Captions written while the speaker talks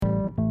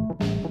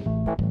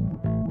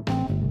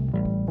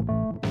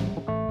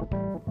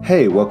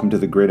Hey, welcome to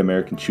the Great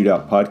American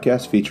Shootout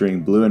podcast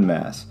featuring Blue and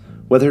Mass.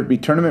 Whether it be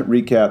tournament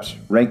recaps,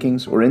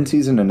 rankings, or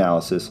in-season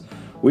analysis,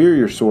 we are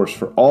your source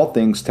for all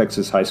things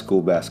Texas high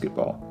school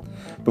basketball.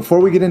 Before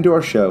we get into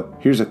our show,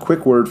 here's a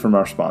quick word from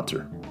our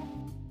sponsor.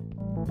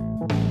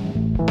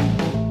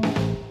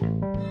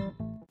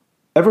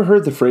 Ever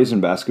heard the phrase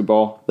in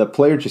basketball, that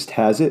player just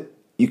has it?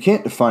 You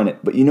can't define it,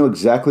 but you know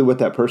exactly what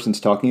that person's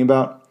talking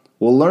about?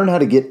 Well, learn how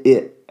to get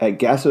it at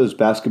Gasso's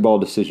Basketball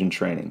Decision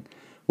Training,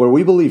 where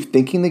we believe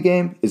thinking the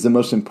game is the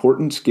most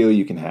important skill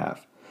you can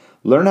have.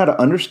 Learn how to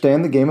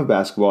understand the game of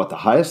basketball at the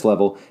highest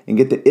level and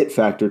get the it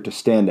factor to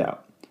stand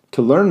out.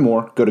 To learn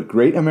more, go to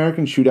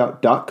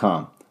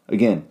greatamericanshootout.com.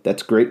 Again,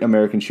 that's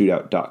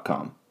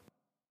greatamericanshootout.com.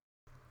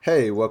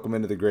 Hey, welcome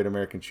into the Great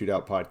American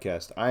Shootout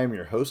podcast. I am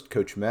your host,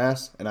 Coach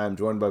Mass, and I am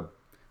joined by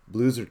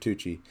Blue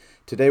Zertucci.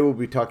 Today we'll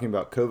be talking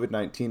about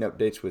COVID-19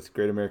 updates with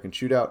Great American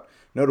Shootout,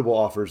 notable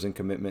offers and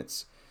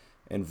commitments,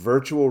 and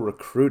virtual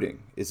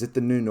recruiting. Is it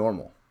the new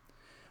normal?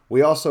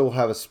 We also will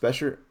have a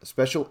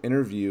special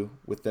interview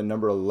with the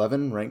number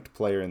 11 ranked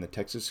player in the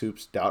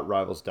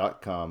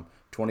TexasHoops.Rivals.com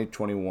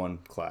 2021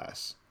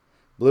 class.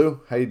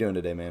 Blue, how you doing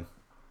today, man?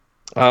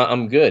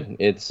 I'm good.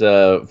 It's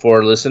for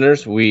our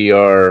listeners. We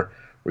are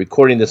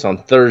recording this on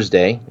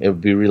Thursday. It will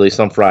be released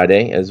on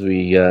Friday as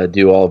we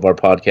do all of our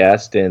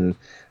podcast, and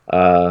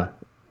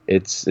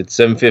it's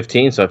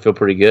 7:15, so I feel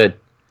pretty good.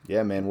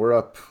 Yeah, man, we're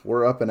up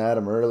and at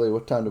 'em early.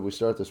 What time did we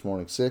start this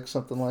morning? 6,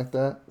 something like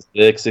that.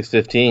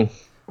 6:15.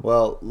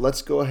 Well,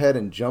 let's go ahead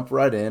and jump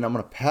right in. I'm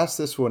going to pass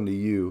this one to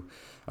you.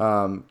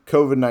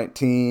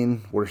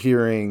 COVID-19, we're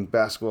hearing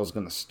basketball's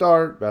going to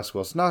start,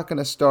 basketball's not going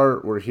to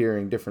start. We're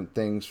hearing different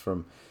things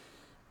from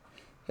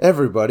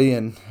everybody,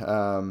 and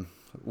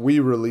we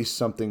released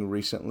something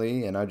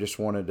recently, and I just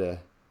wanted to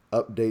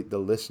update the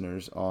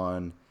listeners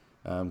on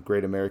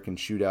Great American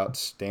Shootout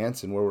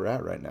stance and where we're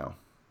at right now.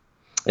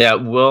 Yeah,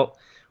 well,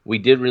 we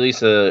did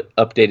release a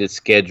updated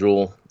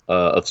schedule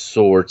of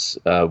sorts.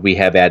 We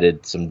have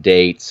added some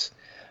dates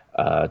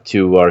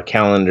to our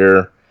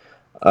calendar.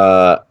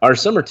 Our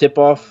summer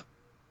tip-off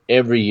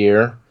every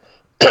year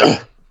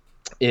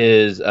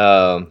is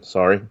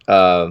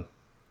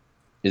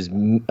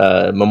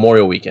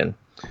Memorial Weekend.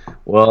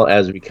 Well,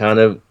 as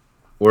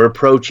we're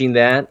approaching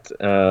that,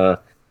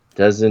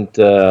 doesn't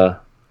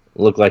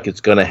look like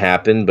it's going to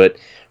happen, but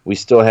we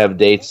still have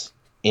dates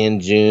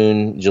in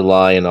June,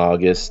 July, and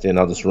August, and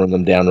I'll just run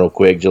them down real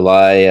quick.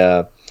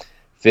 July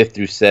 5th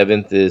through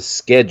 7th is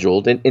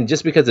scheduled, and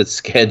just because it's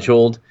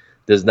scheduled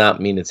does not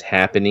mean it's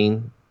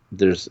happening.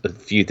 There's a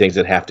few things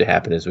that have to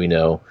happen, as we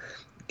know.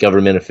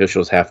 Government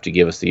officials have to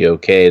give us the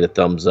okay, the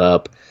thumbs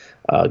up,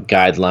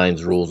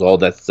 guidelines, rules, all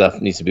that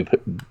stuff needs to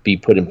be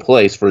put in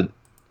place for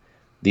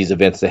these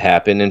events to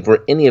happen and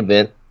for any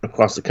event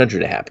across the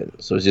country to happen.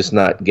 So it's just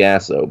not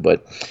Gasso,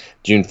 but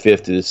June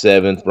 5th to the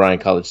 7th, Bryan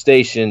College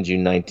Station,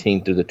 June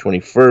 19th through the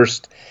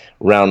 21st,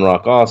 Round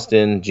Rock,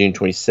 Austin, June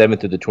 27th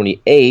through the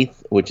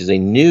 28th, which is a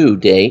new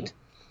date.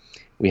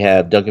 We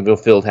have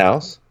Duncanville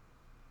Fieldhouse,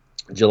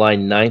 July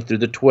 9th through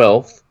the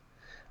 12th,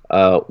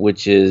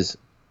 which is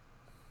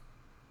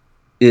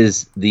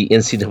the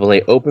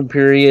NCAA Open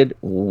period.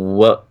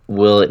 What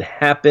will it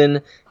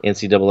happen?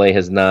 NCAA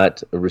has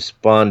not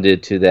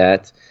responded to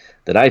that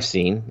I've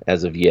seen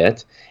as of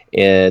yet.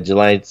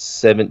 July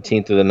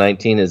 17th through the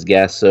 19th is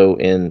Gasso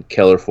in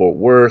Keller, Fort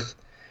Worth.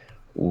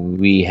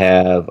 We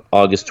have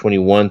August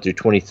 21 through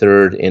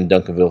 23rd in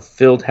Duncanville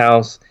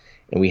Fieldhouse.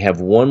 And we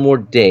have one more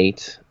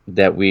date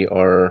that we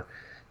are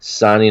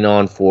signing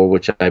on for,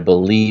 which I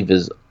believe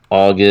is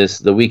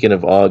the weekend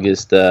of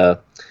August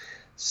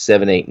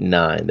 7, 8,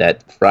 9,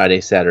 that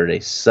Friday, Saturday,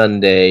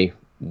 Sunday.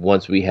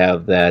 Once we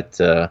have that,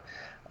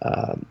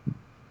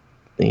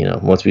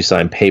 once we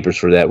sign papers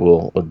for that,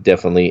 we'll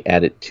definitely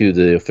add it to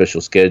the official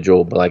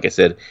schedule. But like I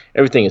said,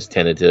 everything is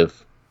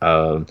tentative.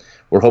 We're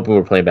hoping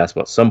we're playing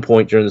basketball at some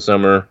point during the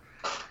summer.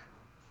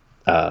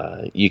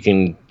 You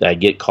can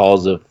get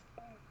calls of,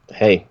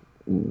 hey,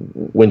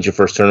 when's your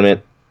first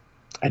tournament?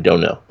 I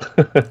don't know.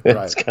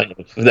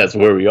 That's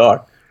where we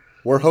are.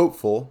 We're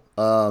hopeful.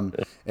 And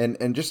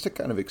just to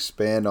kind of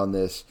expand on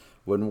this,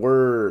 when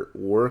we're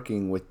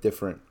working with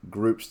different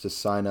groups to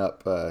sign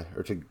up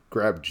or to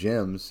grab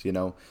gyms,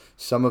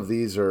 some of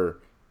these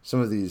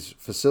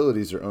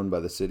facilities are owned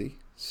by the city.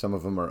 Some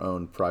of them are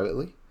owned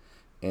privately,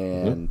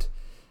 and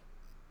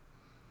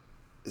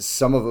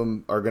some of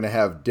them are going to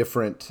have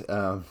different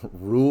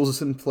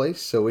rules in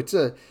place. So it's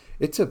a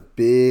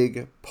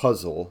big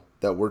puzzle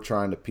that we're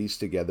trying to piece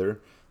together.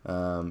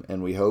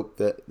 And we hope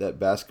that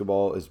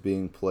basketball is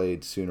being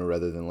played sooner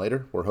rather than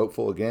later. We're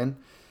hopeful again,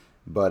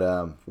 but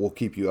we'll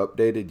keep you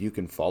updated. You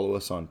can follow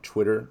us on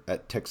Twitter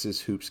at Texas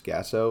Hoops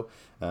Gasso,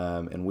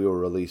 and we will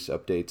release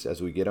updates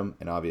as we get them.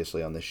 And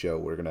obviously on this show,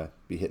 we're going to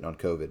be hitting on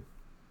COVID.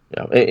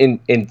 Yeah,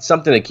 and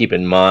something to keep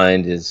in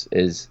mind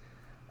is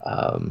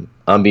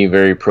I'm being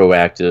very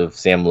proactive.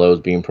 Sam Lowe's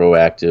being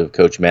proactive.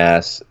 Coach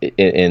Mass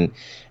in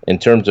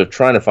terms of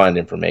trying to find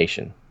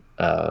information.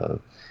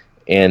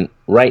 And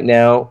right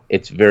now,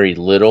 it's very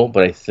little,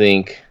 but I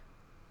think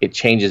it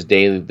changes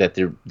daily, that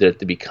there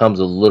becomes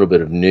a little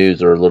bit of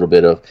news or a little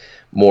bit of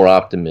more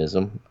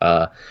optimism.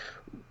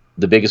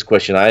 The biggest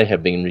question I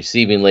have been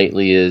receiving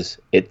lately is,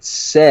 it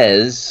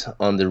says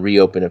on the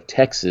reopen of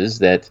Texas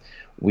that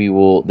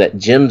that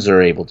gyms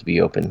are able to be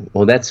open.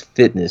 Well, that's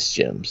fitness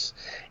gyms.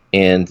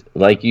 And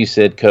like you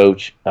said,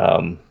 Coach,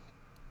 there's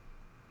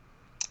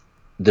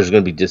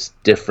going to be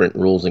just different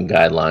rules and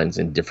guidelines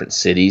in different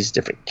cities,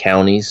 different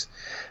counties.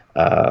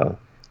 The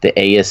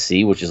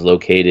ASC, which is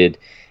located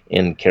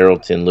in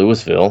Carrollton,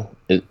 Louisville,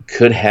 it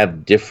could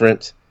have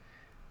different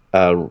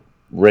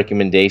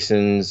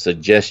recommendations,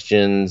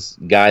 suggestions,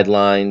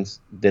 guidelines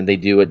than they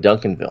do at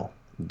Duncanville.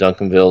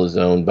 Duncanville is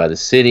owned by the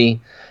city.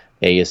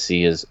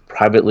 ASC is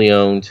privately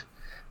owned.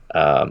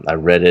 I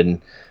read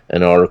in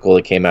an article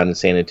that came out in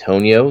San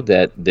Antonio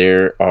that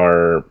they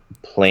are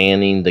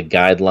planning the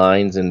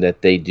guidelines and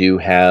that they do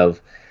have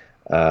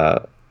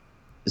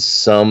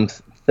some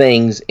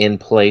things in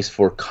place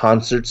for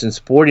concerts and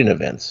sporting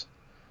events.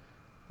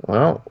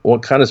 Well,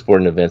 what kind of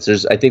sporting events?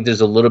 I think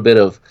there's a little bit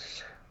of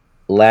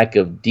lack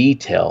of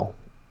detail,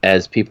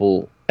 as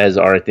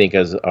our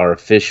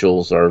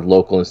officials, our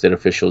local and state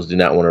officials, do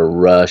not want to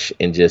rush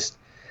and just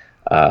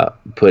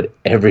put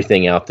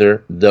everything out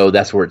there, though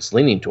that's where it's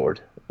leaning toward.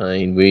 I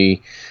mean,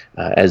 we,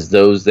 as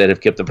those that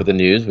have kept up with the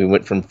news, we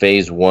went from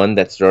phase 1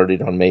 that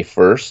started on May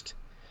 1st.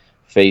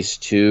 Phase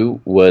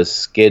 2 was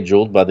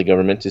scheduled by the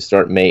government to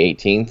start May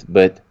 18th,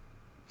 but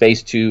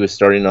phase 2 is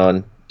starting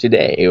on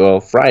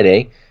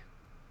Friday,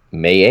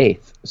 May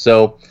 8th.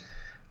 So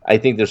I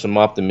think there's some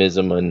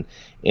optimism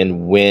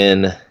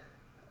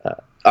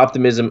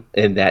optimism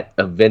in that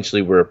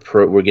eventually we're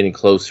getting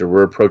closer.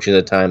 We're approaching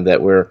the time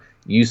that where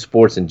youth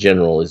sports in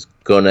general is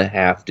going to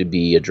have to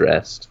be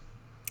addressed.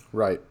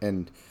 Right.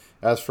 And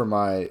as for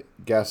my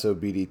Gasso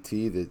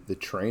BDT, the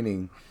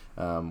training,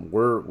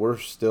 we're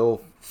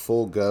still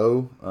full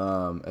go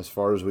as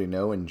far as we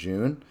know in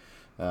June.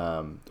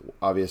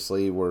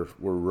 Obviously, we're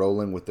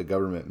rolling with the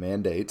government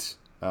mandates,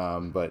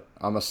 but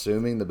I'm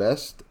assuming the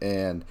best,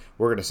 and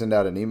we're going to send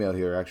out an email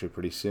here actually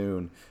pretty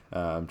soon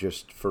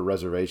just for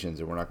reservations,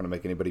 and we're not going to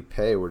make anybody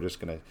pay. We're just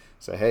going to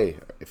say, hey,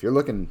 if you're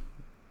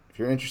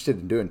interested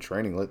in doing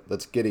training,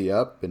 let's giddy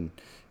up, and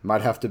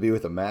might have to be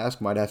with a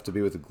mask, might have to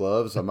be with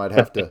gloves. I might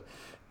have to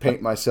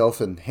paint myself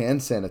in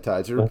hand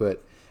sanitizer,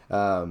 but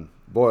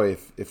boy,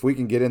 if we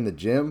can get in the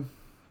gym,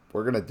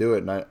 we're going to do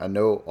it. And I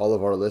know all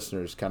of our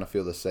listeners kind of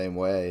feel the same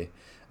way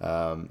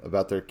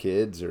about their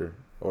kids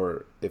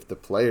or if the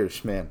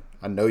players, man,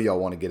 I know y'all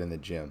want to get in the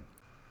gym.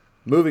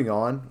 Moving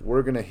on,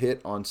 we're going to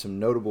hit on some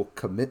notable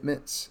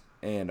commitments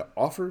and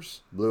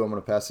offers. Blue, I'm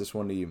going to pass this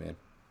one to you, man.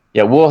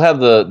 Yeah, we'll have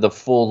the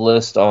full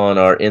list on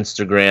our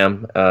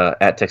Instagram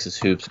at Texas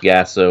Hoops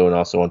Gasso, and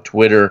also on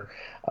Twitter.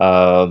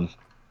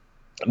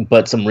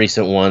 But some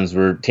recent ones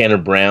were Tanner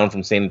Brown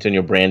from San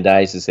Antonio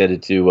Brandeis is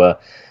headed to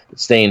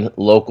staying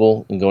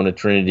local and going to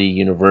Trinity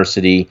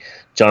University.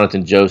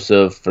 Jonathan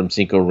Joseph from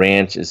Cinco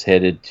Ranch is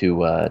headed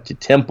to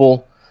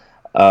Temple.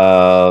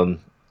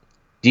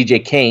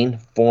 DJ Keene,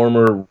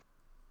 former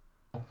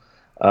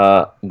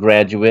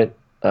graduate,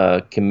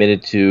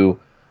 committed to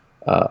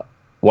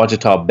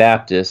Ouachita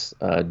Baptist.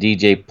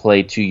 DJ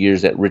played 2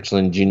 years at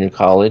Richland Junior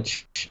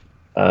College.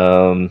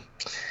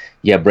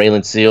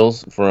 Braylon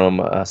Seals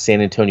from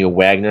San Antonio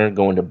Wagner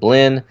going to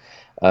Blinn.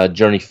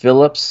 Journey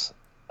Phillips,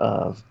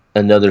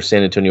 another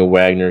San Antonio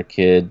Wagner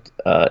kid,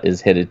 is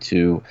headed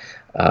to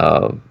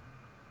A&M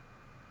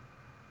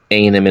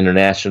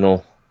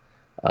International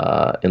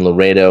in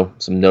Laredo.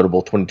 Some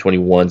notable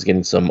 2021s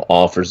getting some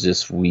offers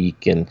this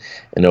week and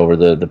over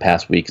the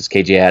past week is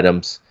KJ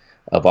Adams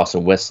of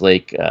Boston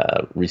Westlake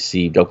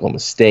received Oklahoma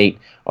State.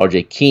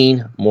 RJ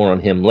Keene, more on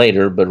him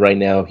later, but right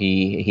now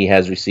he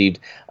has received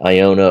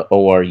Iona,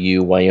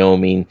 ORU,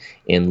 Wyoming,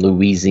 and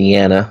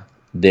Louisiana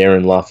there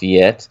in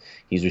Lafayette.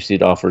 He's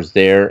received offers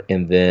there.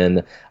 And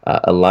then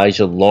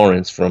Elijah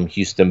Lawrence from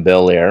Houston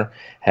Bel Air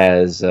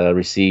has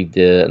received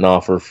an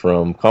offer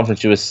from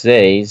Conference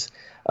USA's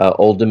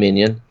Old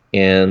Dominion.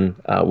 And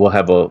we'll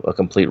have a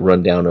complete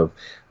rundown of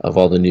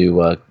all the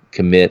new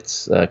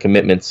commitments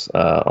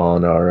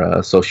on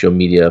our social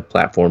media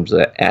platforms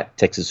at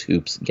Texas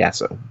Hoops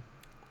Gasso.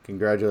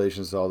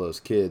 Congratulations to all those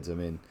kids. I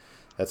mean,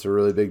 that's a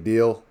really big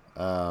deal.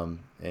 And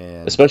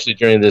especially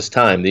during this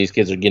time, these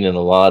kids are getting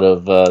a lot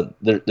of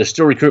there's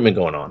still recruitment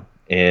going on,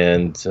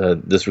 and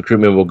this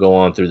recruitment will go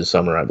on through the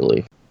summer, I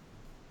believe.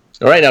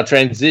 All right, now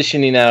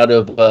transitioning out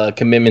of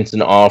commitments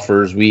and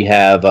offers, we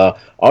have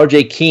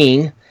RJ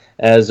Keene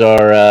as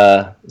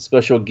our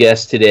special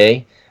guest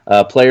today.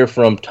 Player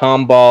from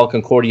Tomball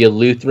Concordia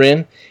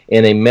Lutheran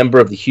and a member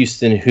of the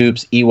Houston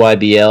Hoops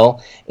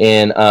EYBL.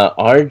 And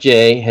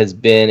RJ has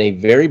been a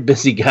very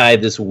busy guy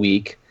this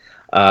week,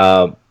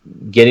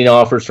 getting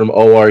offers from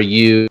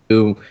ORU,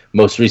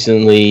 most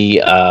recently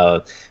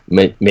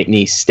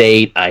McNeese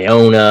State,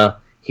 Iona.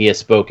 He has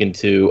spoken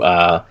to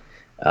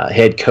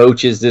head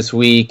coaches this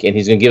week, and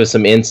he's going to give us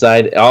some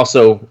insight.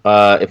 Also,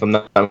 if I'm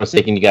not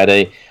mistaken, you got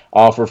a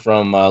offer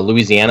from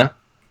Louisiana,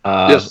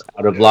 yes,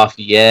 out of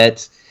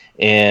Lafayette.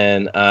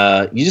 And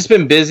you just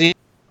been busy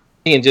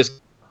and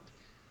just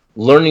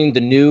learning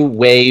the new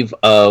wave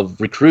of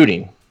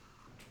recruiting.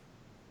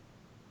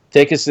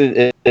 Take us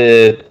through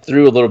a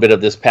little bit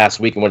of this past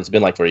week and what it's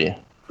been like for you.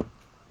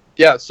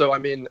 Yeah, so I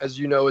mean, as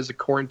you know, as the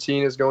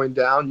quarantine is going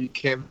down, you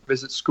can't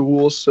visit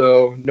schools,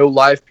 so no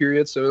live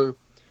period. So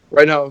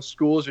right now,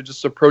 schools are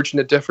just approaching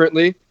it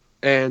differently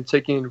and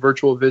taking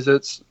virtual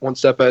visits one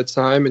step at a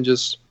time, and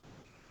just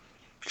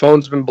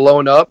phone's been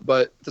blowing up,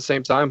 but at the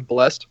same time,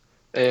 blessed.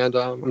 And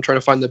I'm trying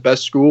to find the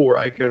best school where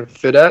I can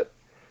fit at,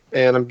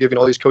 and I'm giving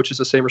all these coaches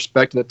the same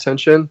respect and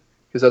attention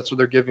because that's what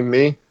they're giving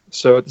me.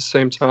 So at the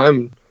same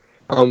time,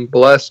 I'm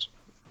blessed.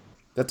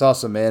 That's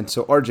awesome, man.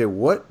 So, RJ,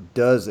 what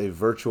does a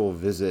virtual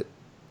visit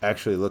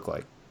actually look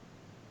like?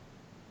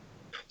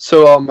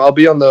 So I'll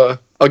get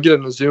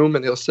on a Zoom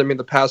and they'll send me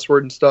the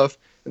password and stuff,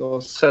 and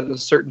they'll set a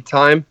certain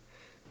time,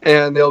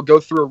 and they'll go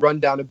through a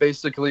rundown of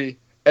basically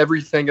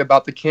everything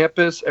about the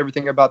campus,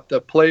 everything about the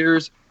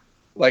players,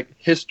 like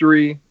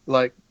history,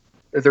 like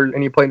if there's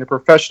any playing it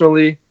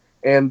professionally,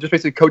 and just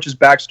basically coach's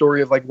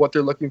backstory of like what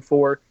they're looking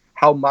for,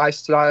 how my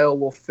style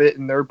will fit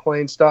in their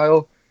playing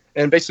style,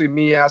 and basically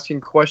me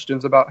asking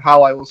questions about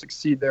how I will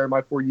succeed there in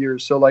my 4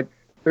 years. So like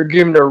they're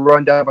giving a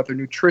rundown about their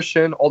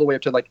nutrition all the way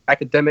up to like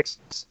academics,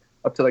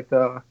 up to like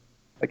the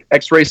like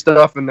X-ray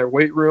stuff in their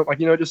weight room, like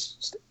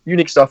just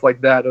unique stuff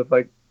like that of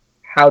like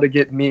how to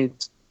get me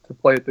to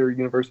play at their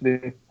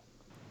university.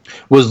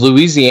 Was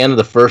Louisiana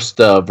the first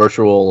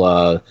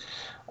virtual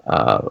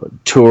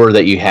tour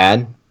that you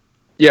had?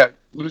 Yeah,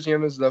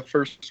 Louisiana is the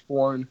first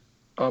one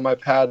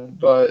I've had,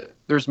 but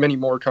there's many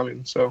more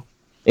coming. So.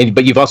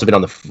 But you've also been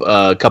on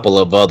the couple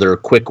of other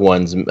quick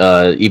ones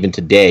even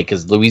today,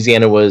 because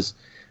Louisiana was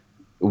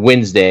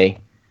Wednesday,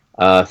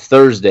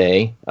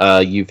 Thursday.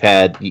 You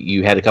had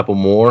a couple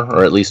more,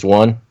 or at least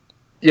one.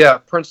 Yeah,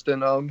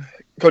 Princeton.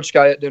 Coach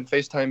Skyett didn't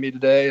FaceTime me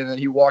today, and then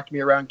he walked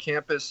me around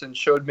campus and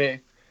tried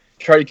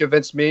to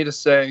convince me to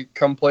say,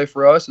 "Come play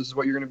for us. This is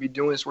what you're going to be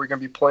doing. This is where you're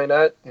going to be playing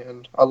at."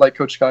 And I like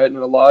Coach Skyett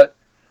a lot.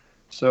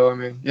 So I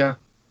mean, yeah.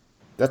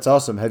 That's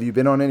awesome. Have you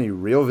been on any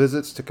real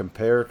visits to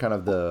compare kind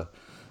of the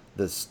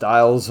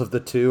styles of the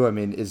two? I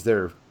mean,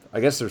 I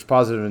guess there's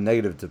positive and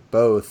negative to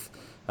both.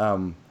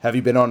 Have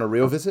you been on a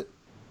real visit?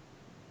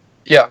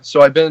 Yeah,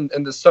 so I've been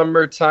in the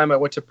summertime. I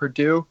went to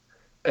Purdue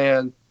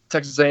and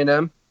Texas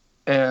A&M,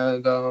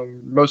 and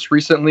most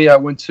recently I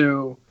went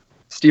to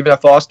Stephen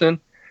F. Austin,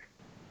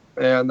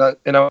 and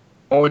I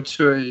went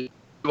to a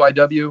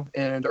UIW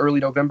in early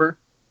November,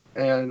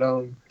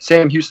 and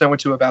Sam Houston. I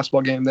went to a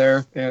basketball game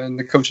there, and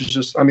the coaches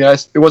just,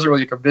 it wasn't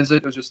really like a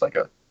visit. It was just like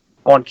a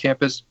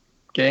on-campus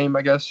game,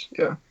 I guess.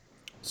 Yeah.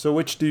 So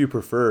which do you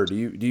prefer? Do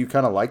you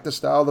kind of like the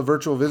style of the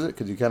virtual visit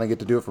because you kind of get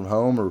to do it from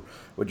home, or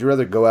would you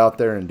rather go out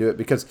there and do it?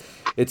 Because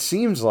it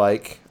seems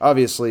like,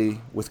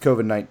 obviously, with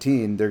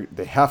COVID-19,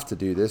 they have to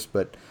do this,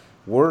 but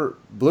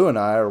Blue and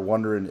I are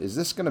wondering, is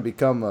this going to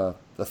become a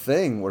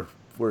thing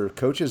where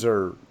coaches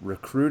are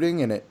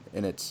recruiting and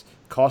it's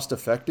cost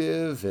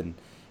effective and,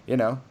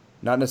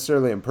 not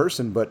necessarily in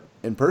person, but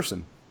in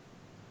person?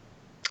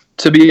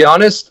 To be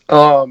honest,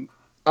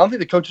 I don't think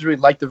the coaches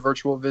really like the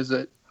virtual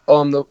visit.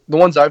 The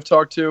ones I've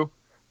talked to,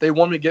 they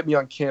want me to get me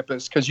on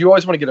campus because you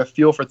always want to get a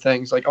feel for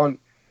things.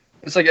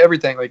 It's like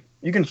everything. Like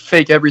you can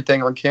fake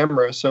everything on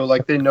camera, so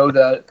like they know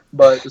that.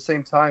 But at the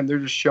same time, they're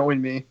just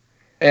showing me,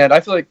 and I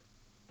feel like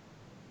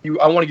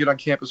I want to get on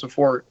campus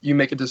before you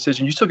make a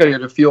decision. You still got to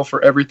get a feel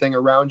for everything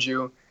around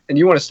you, and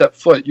you want to step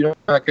foot. You're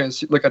not going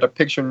to look at a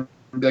picture and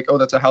be like, "Oh,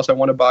 that's a house I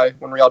want to buy."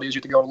 When reality is, you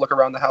have to go and look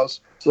around the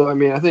house. So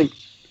I think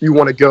you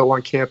want to go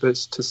on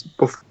campus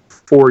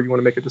before you want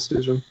to make a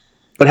decision.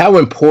 But how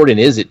important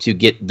is it to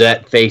get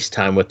that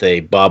FaceTime with a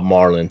Bob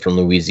Marlin from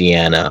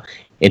Louisiana,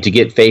 and to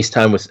get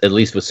FaceTime with at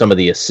least with some of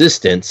the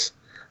assistants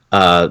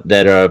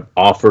that are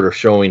offered or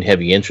showing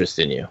heavy interest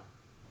in you?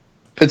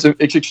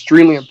 It's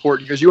extremely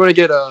important because you want to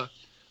get a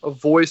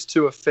voice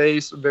to a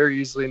face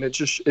very easily, and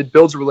it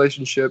builds a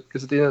relationship.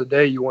 Because at the end of the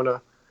day, you want to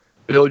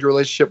build your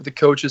relationship with the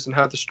coaches and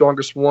have the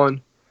strongest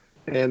one,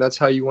 and that's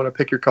how you want to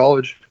pick your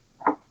college.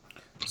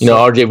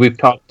 RJ, we've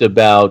talked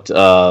about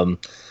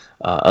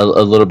a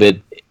little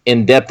bit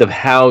in depth of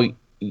how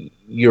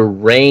your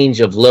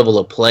range of level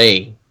of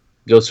play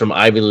goes from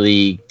Ivy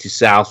League to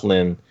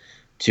Southland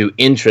to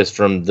interest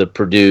from the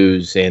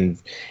Purdue's and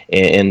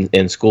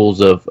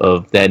schools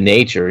of that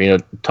nature.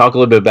 Talk a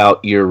little bit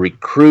about your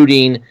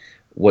recruiting,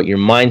 what your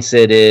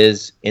mindset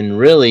is, and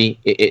really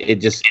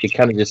it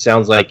kind of just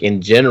sounds like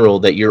in general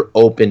that you're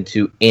open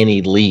to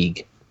any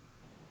league.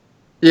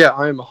 Yeah,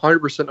 I am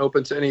 100%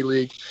 open to any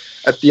league.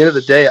 At the end of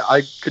the day,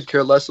 I could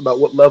care less about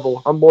what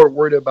level. I'm more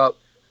worried about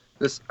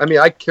this.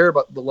 I care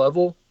about the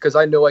level because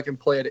I know I can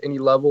play at any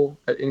level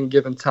at any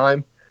given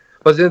time.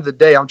 But at the end of the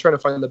day, I'm trying to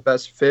find the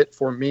best fit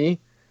for me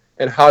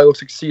and how I will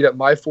succeed at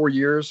my 4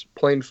 years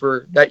playing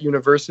for that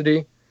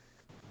university,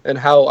 and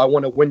how I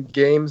want to win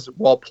games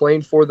while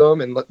playing for them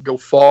and go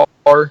far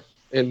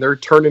in their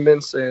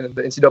tournaments and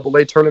the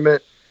NCAA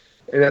tournament.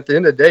 And at the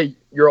end of the day,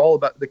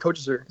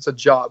 it's a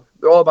job.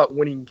 They're all about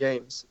winning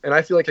games. And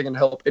I feel like I can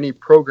help any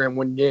program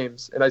win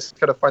games. And I just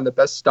got to find the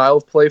best style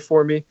of play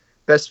for me,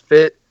 best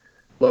fit.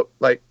 Look,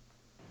 like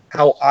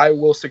how I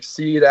will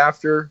succeed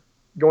after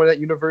going to that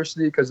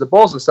university, because the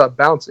ball's going to stop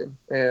bouncing.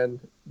 And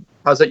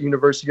how's that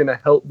university going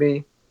to help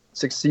me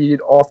succeed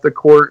off the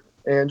court?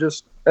 And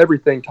just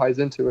everything ties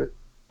into it.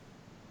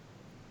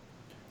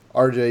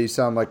 RJ, you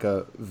sound like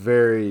a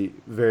very,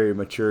 very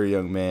mature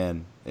young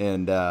man,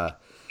 and I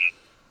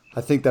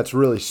think that's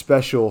really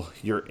special,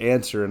 your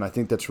answer, and I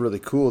think that's really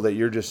cool that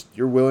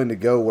you're willing to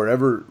go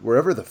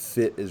wherever the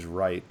fit is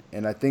right.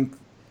 And I think,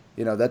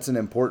 that's an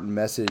important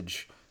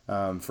message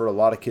for a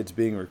lot of kids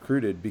being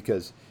recruited,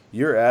 because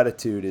your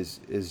attitude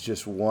is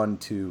just one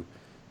to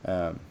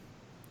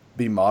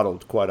be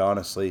modeled, quite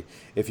honestly.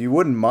 If you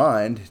wouldn't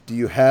mind,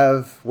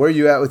 where are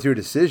you at with your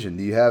decision?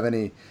 Do you have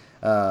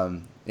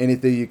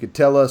anything you could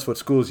tell us, what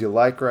schools you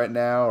like right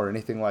now or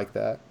anything like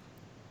that?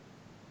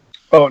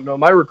 Oh, no,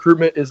 my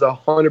recruitment is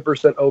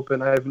 100%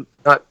 open. I have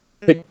not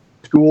picked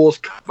schools,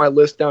 cut my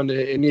list down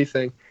to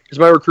anything, because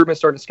my recruitment's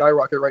starting to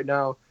skyrocket right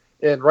now.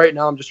 And right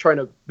now I'm just trying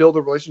to build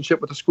a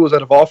relationship with the schools that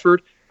have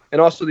offered,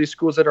 and also these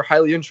schools that are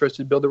highly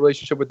interested, build a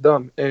relationship with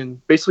them,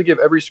 and basically give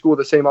every school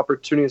the same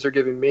opportunities they're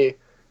giving me.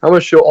 I'm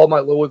going to show all my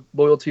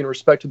loyalty and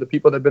respect to the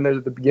people that have been there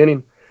at the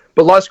beginning.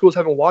 But a lot of schools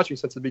haven't watched me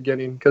since the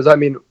beginning, because, on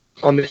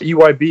the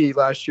EYB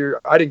last year,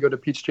 I didn't go to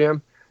Peach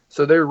Jam,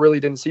 so they really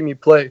didn't see me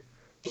play.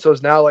 So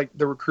it's now like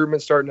the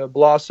recruitment starting to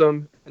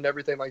blossom and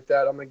everything like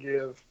that. I'm going to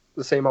give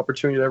the same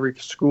opportunity to every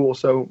school.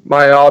 So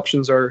my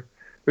options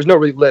there's no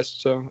really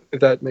list, so if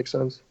that makes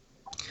sense.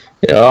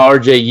 Yeah,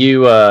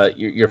 RJ,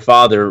 your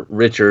father,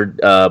 Richard,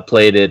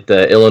 played at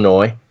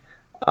Illinois.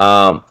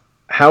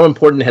 How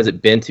important has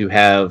it been to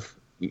have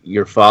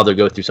your father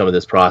go through some of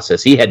this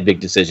process? He had big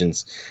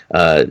decisions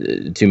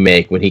to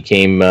make when he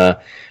came,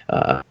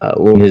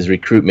 when his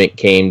recruitment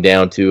came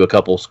down to a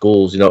couple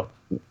schools.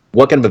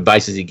 What kind of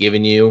advice has he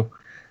given you?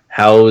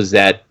 How has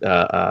that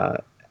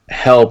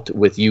helped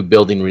with you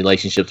building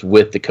relationships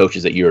with the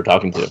coaches that you were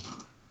talking to?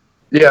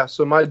 Yeah,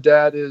 so my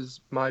dad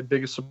is my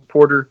biggest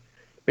supporter,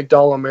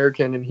 McDonald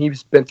American, and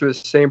he's been through the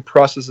same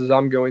process as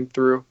I'm going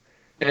through.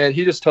 And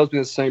he just tells me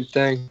the same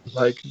thing.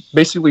 Like,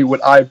 basically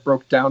what I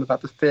broke down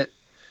about the fit,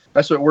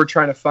 that's what we're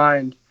trying to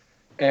find.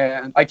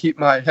 And I keep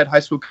my head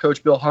high school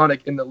coach, Bill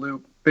Honick, in the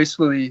loop.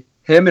 Basically,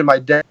 him and my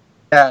dad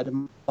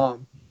and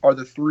mom are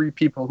the three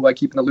people who I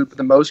keep in the loop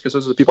the most, because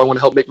those are the people I want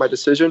to help make my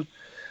decision.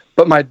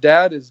 But my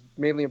dad is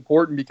mainly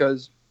important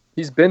because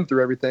he's been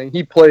through everything.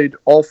 He played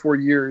all 4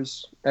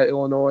 years at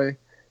Illinois,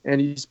 and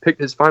he's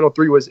picked his final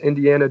three was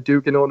Indiana,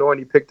 Duke, and Illinois, and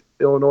he picked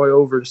Illinois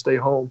over to stay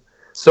home.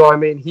 So,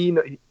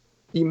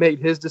 he made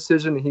his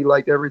decision, and he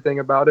liked everything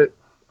about it,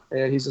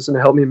 and he's just going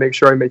to help me make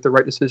sure I make the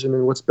right decision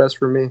and what's best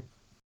for me.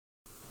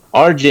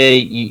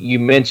 RJ, you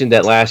mentioned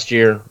that last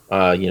year,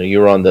 you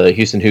were on the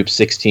Houston Hoops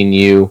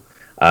 16U.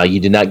 You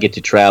did not get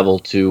to travel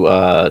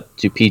to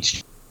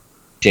Peach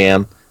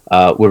Jam.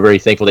 We're very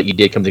thankful that you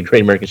did come to the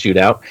Great American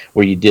Shootout,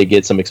 where you did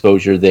get some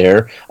exposure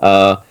there.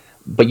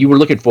 But you were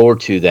looking forward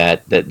to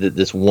that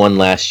this one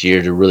last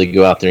year to really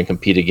go out there and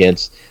compete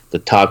against the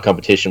top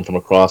competition from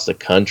across the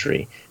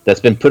country. That's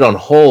been put on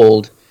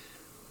hold.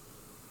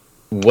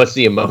 What's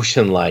the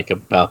emotion like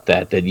about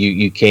that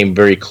you came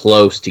very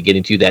close to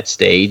getting to that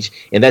stage,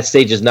 and that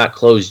stage is not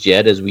closed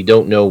yet, as we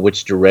don't know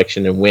which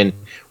direction and when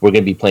we're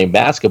going to be playing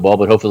basketball,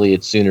 but hopefully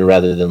it's sooner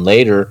rather than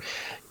later.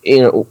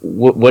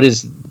 What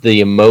is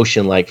the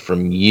emotion like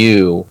from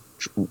you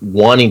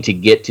wanting to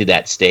get to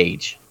that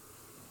stage?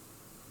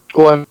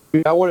 Well,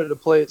 I wanted to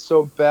play it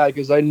so bad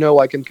because I know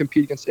I can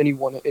compete against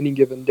anyone at any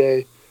given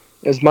day,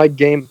 as my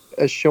game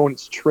has shown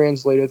it's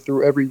translated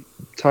through every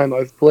time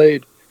I've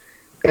played.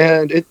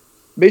 And it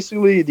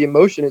basically, the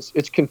emotion,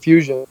 it's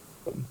confusion,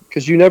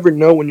 because you never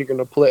know when you're going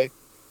to play.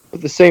 But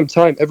at the same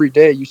time, every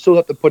day, you still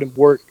have to put in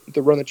work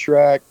to run the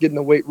track, get in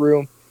the weight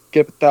room,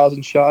 get up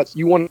 1,000 shots.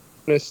 You want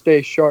to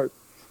stay sharp.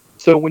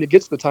 So when it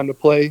gets to the time to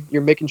play,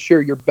 you're making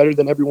sure you're better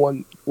than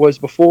everyone was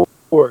before.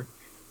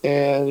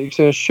 And it's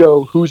going to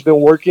show who's been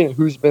working and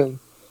who's been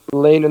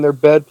laying in their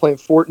bed playing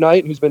Fortnite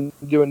and who's been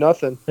doing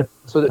nothing.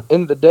 So at the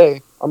end of the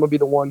day, I'm going to be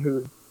the one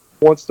who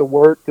wants to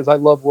work, because I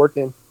love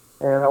working,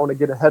 and I want to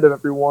get ahead of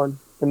everyone.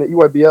 In the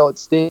EYBL, it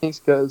stinks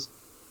because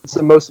it's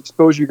the most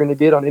exposure you're going to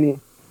get on any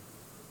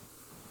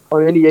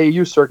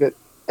AAU circuit.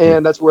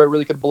 And that's where I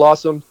really could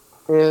blossom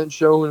and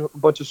show a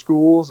bunch of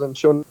schools and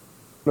show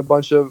a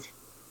bunch of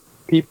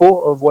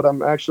people of what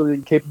I'm actually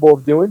capable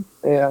of doing.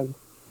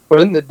 But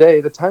in the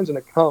day, the time's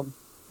going to come,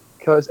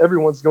 because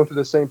everyone's going through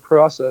the same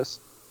process.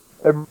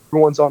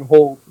 Everyone's on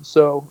hold.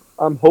 So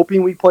I'm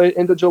hoping we play it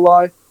into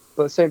July,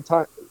 but at the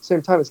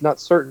same time, it's not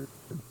certain.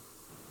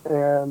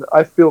 And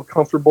I feel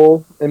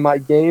comfortable in my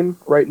game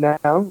right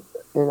now,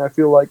 and I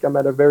feel like I'm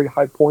at a very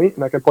high point,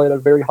 and I can play at a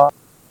very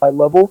high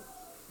level.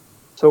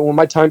 So when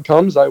my time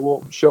comes, I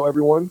will show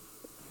everyone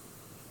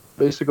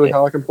basically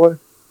how I can play.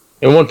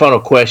 And one final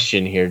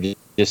question here,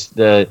 just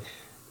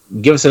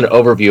give us an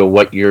overview of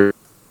what your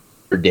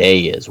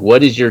day is.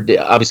 What is your day?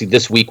 Obviously,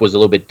 this week was a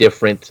little bit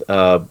different,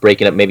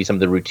 breaking up maybe some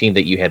of the routine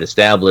that you had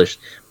established.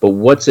 But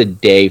what's a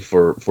day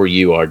for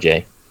you,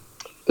 RJ?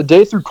 The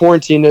day through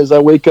quarantine is I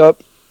wake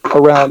up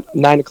around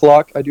 9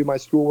 o'clock. I do my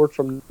schoolwork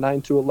from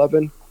 9 to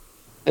 11.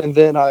 and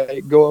then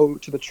I go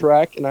to the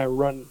track and I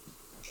run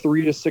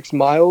 3 to 6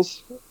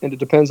 miles, and it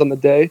depends on the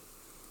day.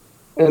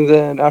 And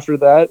then after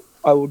that,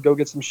 I will go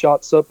get some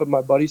shots up at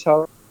my buddy's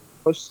house,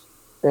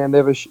 and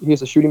he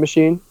has a shooting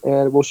machine,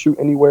 and we'll shoot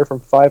anywhere from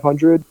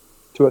 500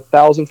 to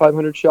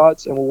 1,500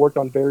 shots, and we'll work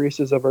on various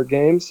of our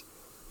games.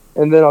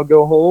 And then I'll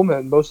go home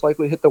and most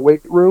likely hit the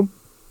weight room.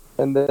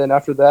 And then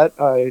after that,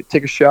 I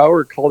take a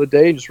shower, call it a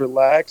day, and just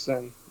relax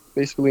and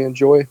basically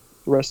enjoy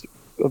the rest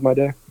of my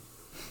day.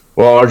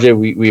 Well,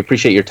 RJ, we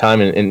appreciate your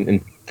time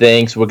and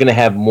thanks. We're going to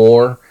have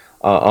more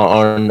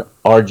on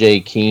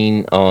RJ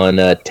Keene on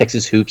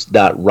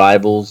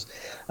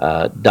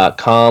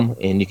texashoops.rivals.com,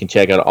 and you can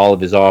check out all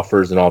of his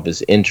offers and all of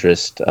his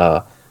interest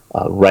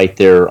right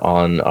there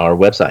on our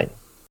website.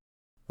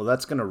 Well,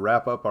 that's going to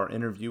wrap up our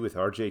interview with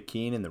RJ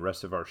Keene and the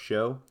rest of our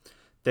show.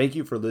 Thank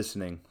you for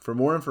listening. For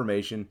more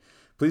information,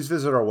 please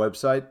visit our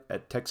website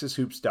at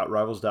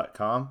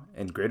texashoops.rivals.com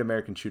and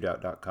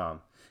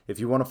greatamericanshootout.com. If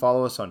you want to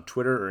follow us on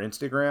Twitter or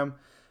Instagram,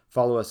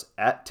 follow us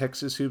at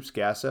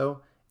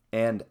TexasHoopsGasso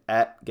and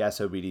at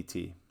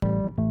GassoBDT.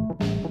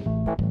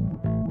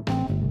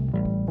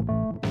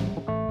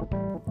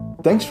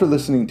 Thanks for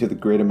listening to the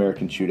Great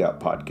American Shootout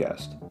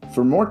podcast.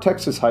 For more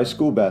Texas high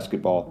school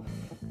basketball,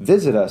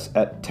 visit us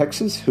at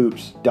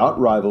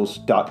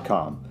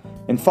texashoops.rivals.com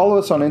and follow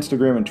us on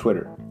Instagram and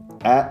Twitter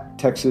at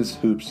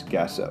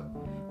TexasHoopsGasso.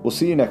 We'll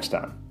see you next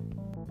time.